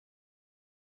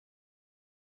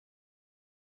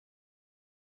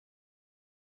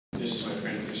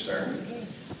Chris Farren.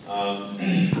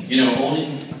 You know,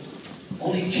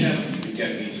 only Kevin could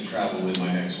get me to travel with my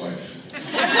ex-wife.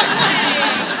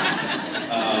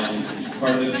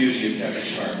 Part of the beauty of Kevin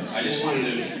Sharp. I just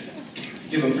wanted to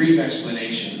give a brief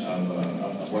explanation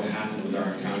of what happened with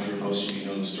our encounter. Most of you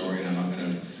know the story, and I'm not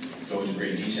going to go into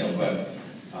great detail, but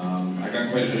I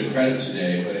got quite a bit of credit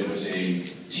today, but it was a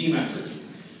team effort.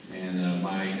 And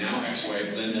my now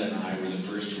ex-wife, Linda, and I were the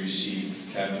first to receive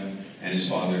Kevin and his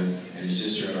father and his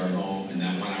sister at our home, and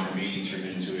that one-hour meeting turned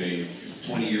into a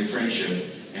 20-year friendship.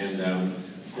 And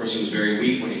of course, it was very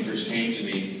weak when he first came to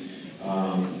me.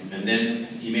 And then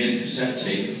he made a cassette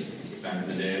tape, back in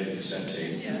the day of the cassette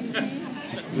tape. I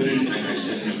put it in, and I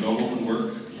said, you know, go home and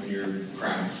work on your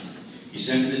craft. He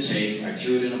sent me the tape, I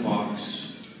threw it in a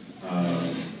box,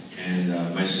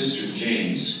 and my sister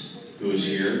James, who is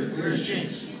here, where is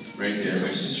James? Right there.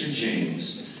 My sister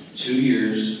James, 2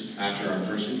 years after our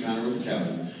first encounter with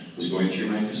Kevin, was going through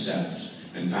my cassettes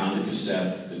and found the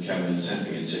cassette that Kevin had sent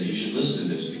me and said, you should listen to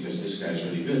this because this guy's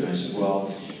really good. And I said,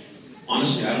 well,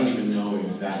 honestly, I don't even know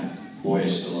if that boy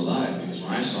is still alive, because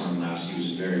when I saw him last, he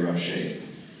was in very rough shape.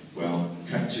 Well,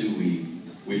 cut to, we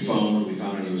phoned, we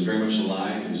found out he was very much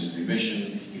alive, he was in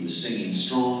remission, he was singing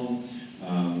strong.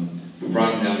 We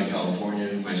brought him down to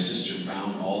California. My sister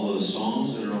found all those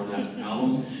songs that are on that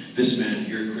album. This man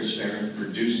here, Chris Farren,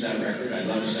 produced that record. I'd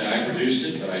love to say I produced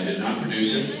it, but I did not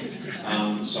produce it.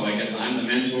 So I guess I'm the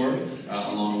mentor,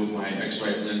 along with my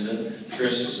ex-wife Linda.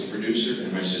 Chris is the producer,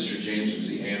 and my sister James was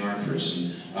the A&R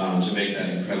person to make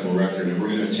that incredible record. And we're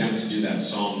going to attempt to do that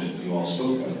song that you all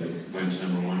spoke of that went to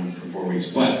 #1 for 4 weeks.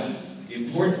 But the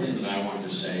important thing that I wanted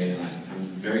to say, and I'm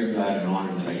very glad and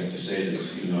honored that I get to say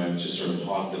this, even though I've just sort of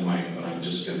hogged the mic, but I'm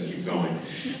just going to keep going.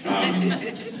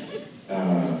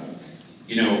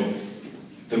 You know,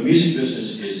 the music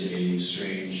business is a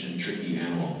strange and tricky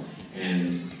animal,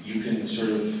 and you can sort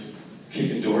of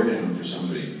kick a door down for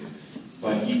somebody,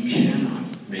 but you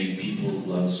cannot make people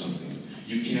love something.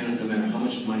 You cannot, no matter how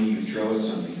much money you throw at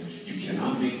something, you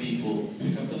cannot make people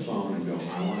pick up the phone and go,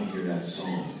 I want to hear that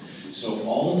song. So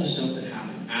all of the stuff that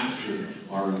happened after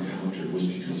our encounter was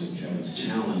because of Kevin's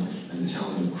talent and the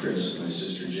talent of Chris, my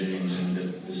sister James, and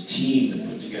this team that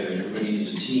put together. Everybody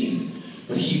needs a team.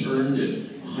 But he earned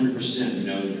it 100%. You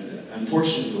know,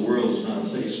 unfortunately, the world is not a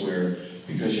place where,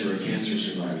 because you're a cancer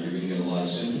survivor, you're going to get a lot of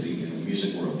sympathy in the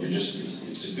music world. You're just,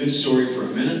 it's a good story for a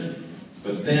minute,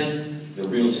 but then the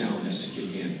real talent has to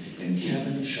kick in. And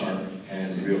Kevin Sharp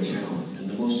had real talent. And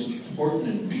the most important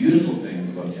and beautiful thing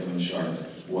about Kevin Sharp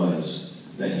was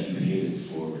that he paid it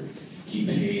forward. He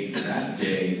paid that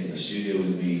day in the studio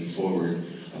with me forward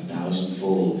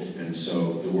 1,000-fold. And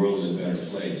so the world is a better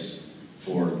place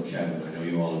for Kevin. I know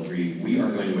you all agree. We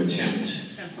are going to attempt.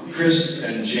 Chris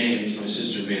and James, my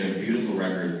sister, made a beautiful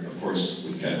record, of course,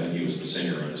 with Kevin. He was the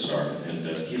singer at the start, and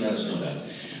he let us know that.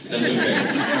 That's okay.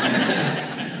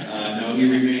 No, he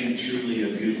remained truly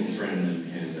a beautiful friend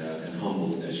and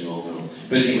humble, as you all know.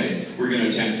 But anyway, we're going to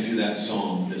attempt to do that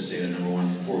song that stayed at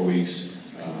 #1 for 4 weeks.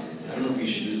 I don't know if we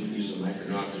should use the mic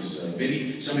or not, because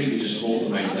maybe somebody could just hold the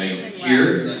mic like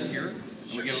here.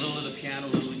 We get a little of the piano, a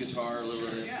little of the guitar, a little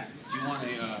of the... Do you want a...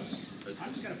 I'm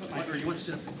just going to put my... Or you want to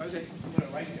sit up... Okay. I'm going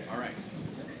to right there. All right.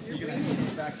 You're going to move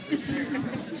this back. We're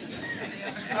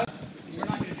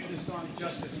not going to do this song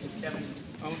justice because Kevin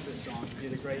owned this song. He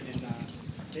did it great. And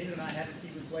Dana and I haven't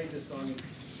even played this song in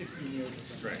 15 years.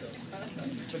 That's right. So.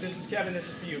 But this is Kevin. This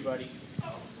is for you, buddy.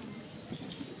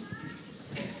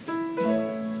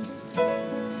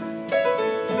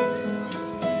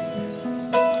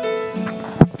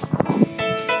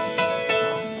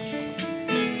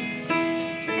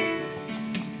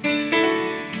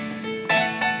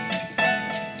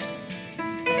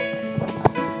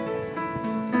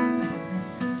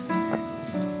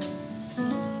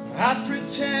 I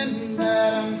pretend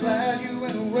that I'm glad you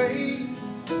went away.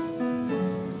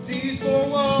 These four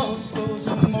walls close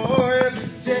more every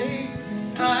day.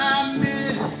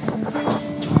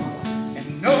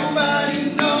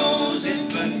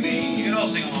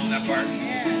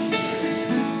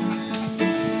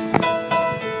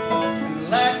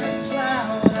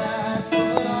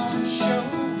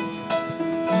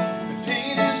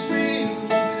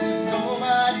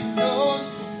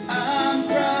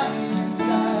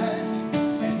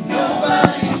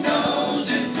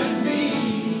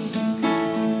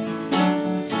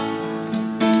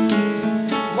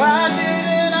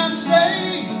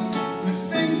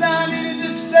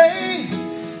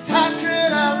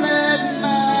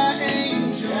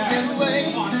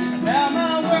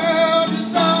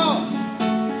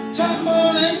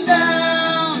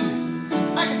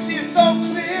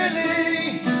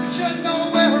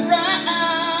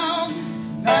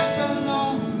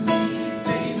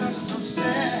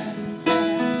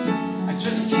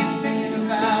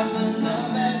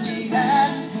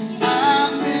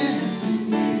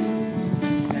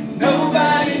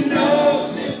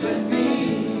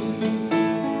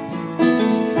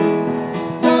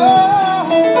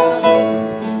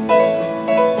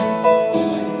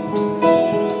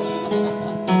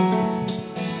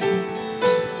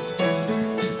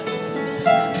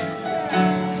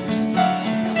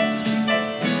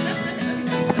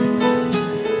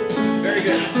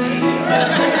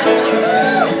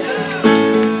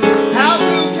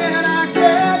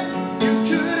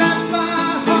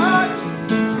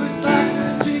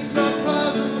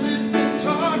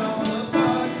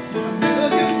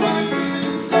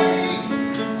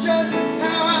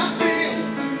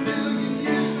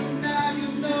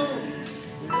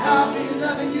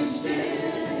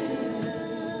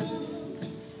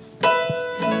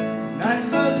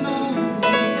 Nights are lonely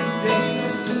and days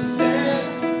are so sad.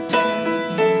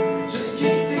 Just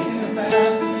keep thinking about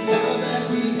the love that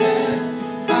we had.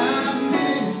 I'm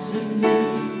missing you.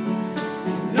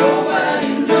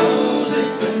 Nobody knows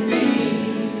it but me.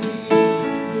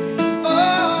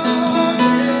 Oh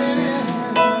yeah.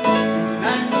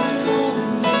 Nights are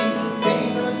lonely,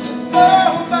 days are so sad.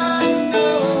 Nobody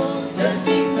knows. Just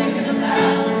keep thinking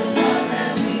about the love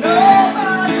that we had.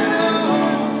 Nobody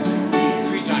knows.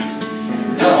 3 times.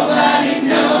 Nobody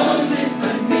knows it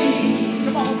but me.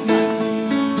 Come on, one time.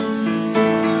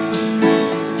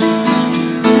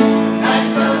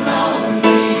 Nights are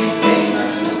lonely, days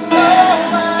are so sad.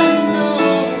 Nobody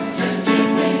knows. Just keep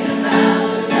thinking about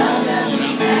the love that we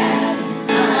had.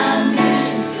 I'm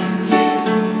missing you.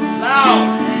 Loud.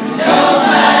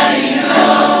 Nobody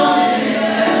knows it.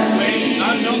 Wait,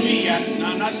 not me yet. No,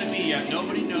 not the me yet.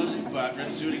 Nobody knows it, but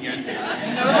let's do it again.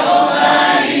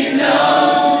 Nobody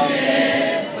knows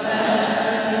it.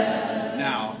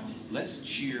 Now, let's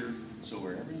cheer. So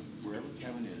wherever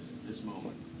Kevin is at this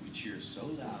moment, we cheer so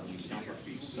loud, we stomp our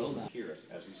feet so loud. Hear us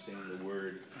as we sing the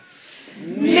word.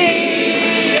 Me.